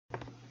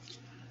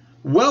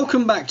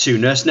Welcome back to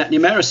NurseNet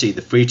Numeracy,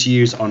 the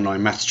free-to-use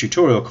online maths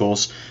tutorial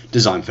course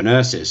designed for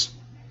nurses.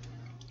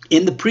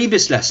 In the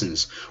previous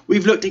lessons,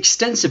 we've looked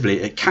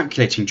extensively at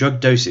calculating drug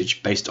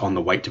dosage based on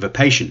the weight of a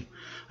patient,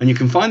 and you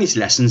can find these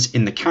lessons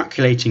in the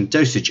calculating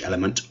dosage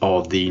element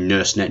of the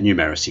NurseNet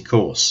Numeracy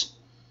course.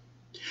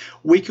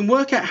 We can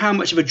work out how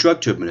much of a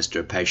drug to administer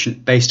a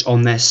patient based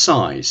on their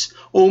size,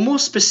 or more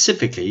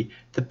specifically,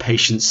 the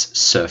patient's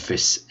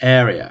surface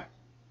area.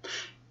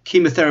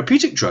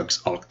 Chemotherapeutic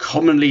drugs are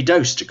commonly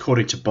dosed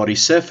according to body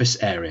surface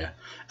area,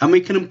 and we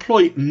can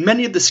employ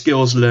many of the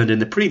skills learned in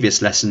the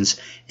previous lessons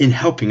in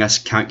helping us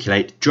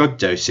calculate drug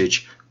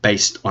dosage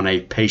based on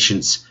a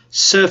patient's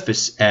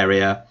surface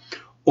area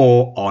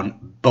or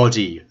on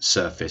body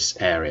surface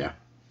area.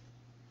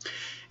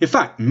 In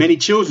fact, many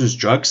children's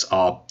drugs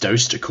are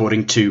dosed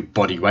according to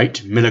body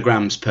weight,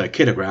 milligrams per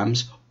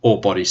kilograms,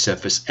 or body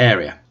surface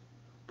area.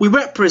 We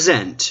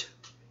represent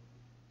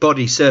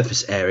body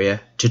surface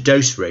area to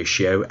dose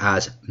ratio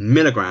as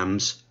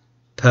milligrams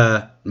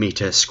per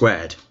meter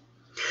squared.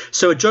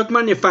 So a drug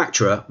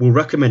manufacturer will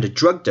recommend a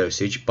drug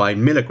dosage by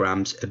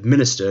milligrams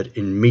administered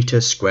in meter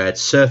squared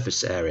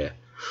surface area.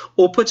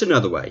 Or put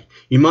another way,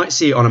 you might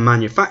see on a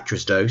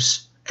manufacturer's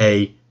dose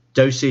a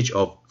dosage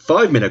of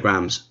 5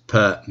 milligrams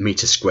per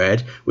meter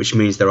squared, which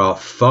means there are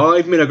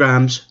 5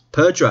 milligrams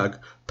per drug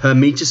per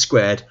meter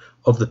squared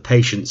of the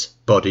patient's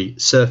body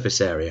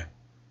surface area.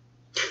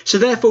 So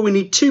therefore we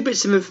need two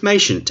bits of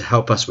information to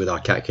help us with our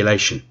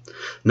calculation.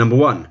 Number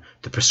one,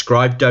 the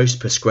prescribed dose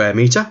per square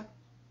metre,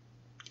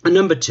 and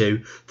number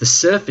two, the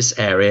surface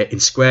area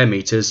in square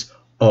metres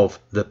of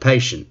the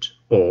patient,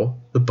 or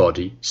the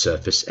body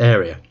surface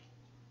area.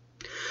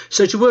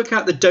 So to work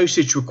out the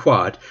dosage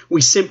required,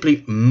 we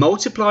simply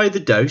multiply the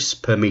dose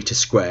per metre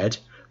squared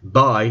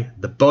by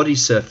the body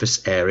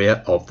surface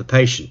area of the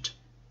patient.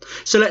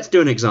 So let's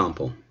do an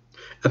example.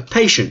 A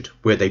patient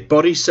with a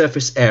body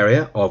surface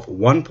area of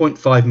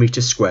 1.5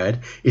 metres squared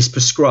is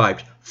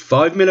prescribed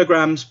 5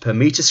 milligrams per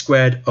metre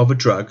squared of a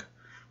drug.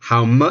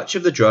 How much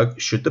of the drug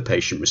should the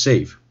patient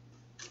receive?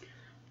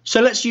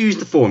 So let's use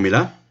the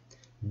formula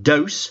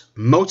dose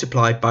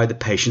multiplied by the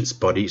patient's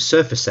body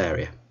surface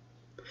area.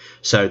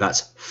 So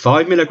that's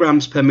 5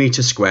 milligrams per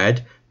metre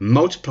squared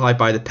multiplied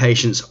by the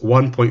patient's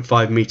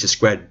 1.5 metre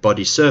squared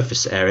body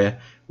surface area,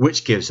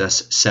 which gives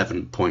us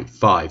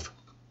 7.5.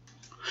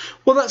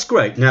 Well, that's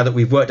great now that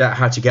we've worked out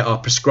how to get our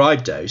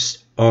prescribed dose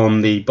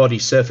on the body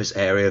surface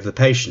area of the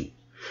patient.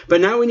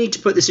 But now we need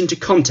to put this into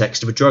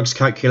context of a drug's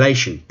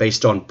calculation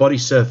based on body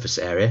surface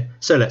area,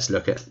 so let's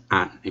look at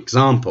an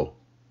example.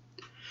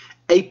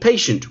 A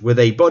patient with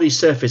a body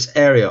surface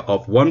area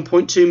of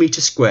 1.2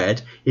 metres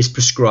squared is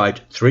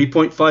prescribed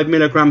 3.5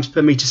 milligrams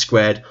per metre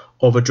squared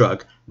of a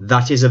drug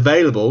that is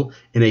available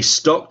in a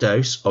stock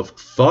dose of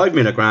 5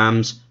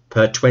 milligrams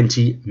per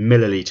 20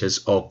 millilitres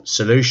of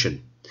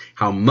solution.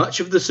 How much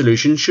of the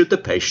solution should the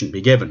patient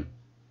be given?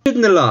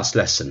 In the last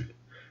lesson,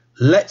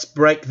 let's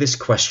break this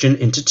question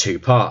into two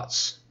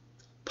parts.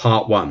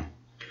 Part 1,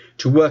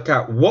 to work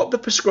out what the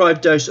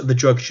prescribed dose of the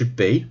drug should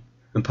be,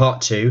 and part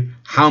 2,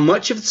 how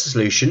much of the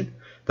solution,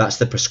 that's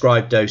the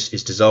prescribed dose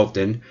is dissolved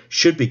in,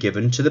 should be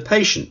given to the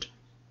patient.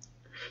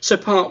 So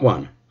part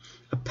 1,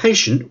 a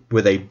patient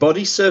with a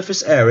body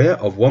surface area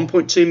of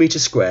 1.2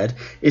 metres squared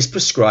is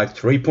prescribed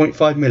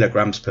 3.5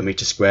 milligrams per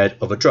metre squared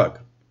of a drug.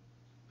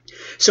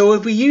 So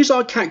if we use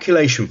our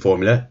calculation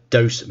formula,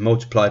 dose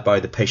multiplied by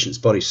the patient's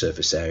body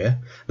surface area,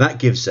 that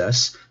gives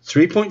us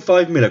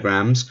 3.5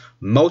 milligrams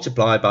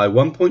multiplied by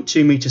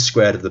 1.2 metres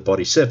squared of the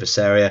body surface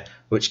area,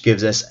 which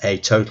gives us a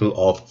total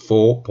of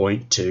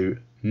 4.2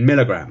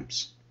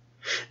 milligrams.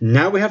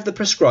 Now we have the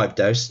prescribed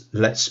dose,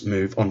 let's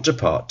move on to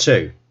part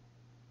 2.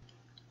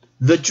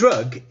 The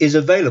drug is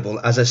available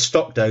as a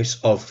stock dose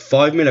of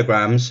 5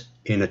 milligrams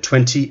in a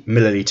 20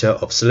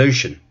 millilitre of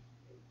solution.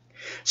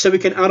 So we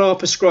can add our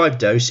prescribed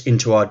dose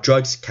into our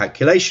drug's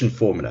calculation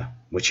formula,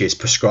 which is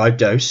prescribed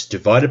dose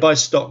divided by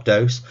stock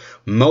dose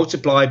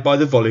multiplied by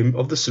the volume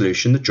of the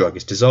solution the drug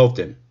is dissolved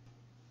in.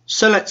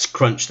 So let's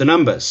crunch the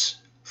numbers.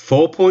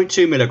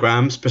 4.2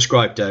 milligrams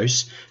prescribed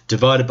dose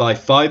divided by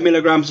 5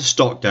 milligrams of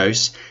stock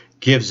dose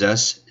gives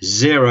us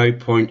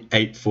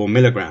 0.84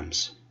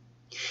 milligrams.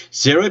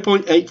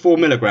 0.84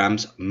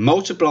 milligrams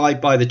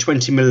multiplied by the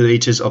 20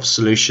 millilitres of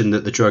solution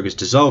that the drug is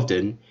dissolved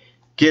in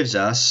gives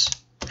us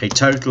a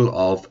total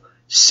of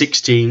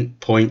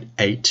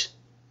 16.8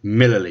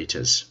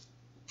 millilitres.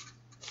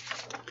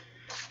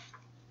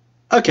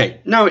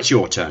 Okay, now it's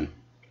your turn.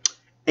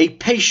 A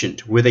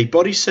patient with a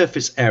body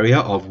surface area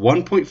of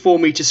 1.4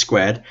 metres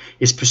squared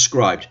is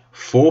prescribed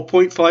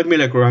 4.5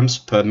 milligrams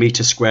per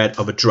metre squared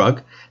of a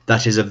drug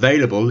that is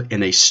available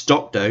in a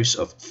stock dose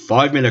of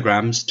 5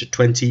 milligrams to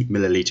 20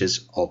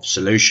 millilitres of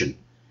solution.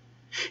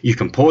 You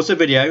can pause the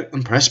video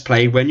and press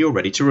play when you're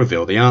ready to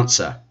reveal the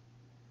answer.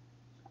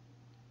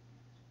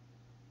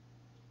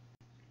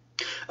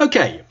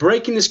 Okay,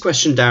 breaking this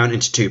question down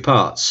into two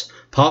parts.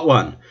 Part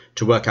 1,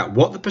 to work out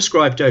what the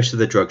prescribed dose of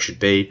the drug should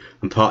be,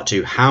 and part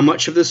 2, how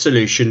much of the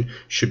solution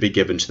should be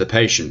given to the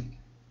patient.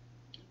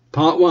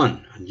 Part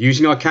 1,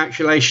 using our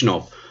calculation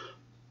of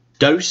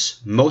Dose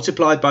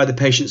multiplied by the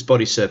patient's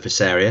body surface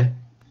area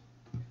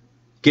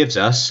gives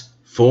us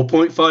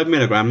 4.5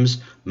 milligrams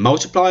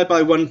multiplied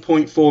by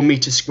 1.4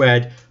 meters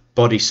squared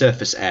body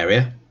surface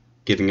area,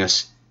 giving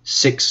us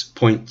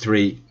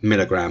 6.3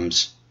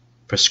 milligrams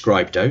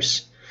prescribed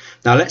dose.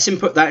 Now let's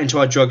input that into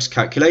our drugs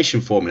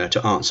calculation formula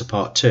to answer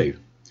part 2.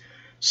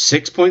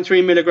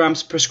 6.3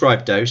 milligrams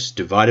prescribed dose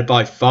divided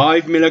by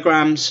 5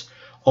 milligrams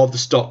of the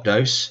stock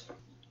dose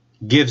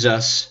gives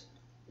us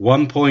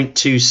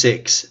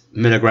 1.26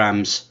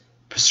 milligrams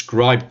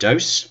prescribed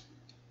dose.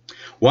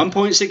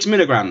 1.6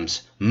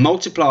 milligrams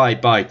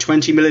multiplied by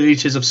 20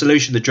 milliliters of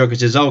solution the drug is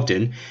dissolved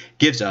in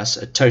gives us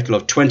a total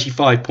of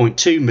 25.2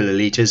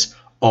 milliliters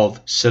of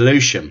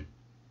solution.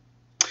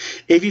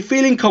 If you're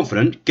feeling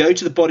confident, go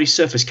to the body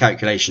surface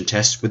calculation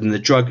test within the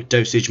drug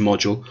dosage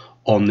module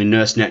on the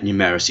NurseNet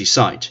numeracy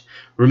site.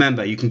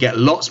 Remember, you can get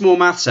lots more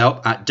maths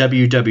help at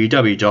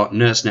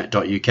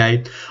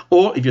www.nursenet.uk,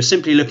 or if you're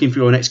simply looking for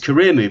your next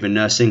career move in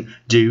nursing,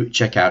 do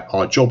check out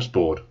our jobs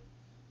board.